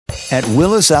at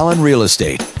Willis Allen Real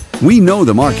Estate. We know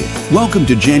the market. Welcome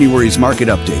to January's Market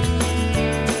Update.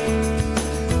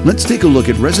 Let's take a look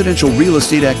at residential real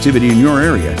estate activity in your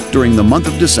area during the month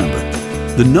of December.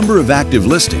 The number of active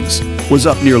listings was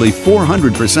up nearly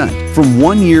 400% from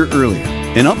 1 year earlier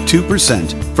and up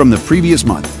 2% from the previous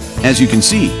month. As you can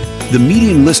see, the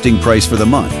median listing price for the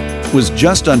month was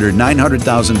just under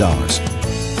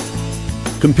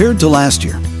 $900,000. Compared to last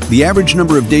year, the average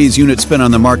number of days units spent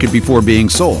on the market before being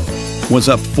sold was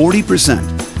up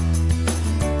 40%.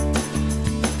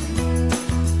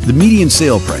 The median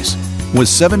sale price was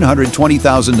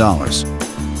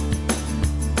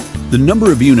 $720,000. The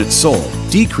number of units sold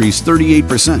decreased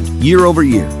 38% year over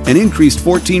year and increased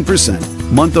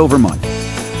 14% month over month.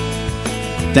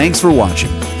 Thanks for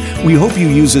watching. We hope you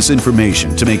use this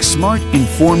information to make smart,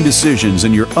 informed decisions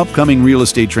in your upcoming real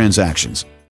estate transactions.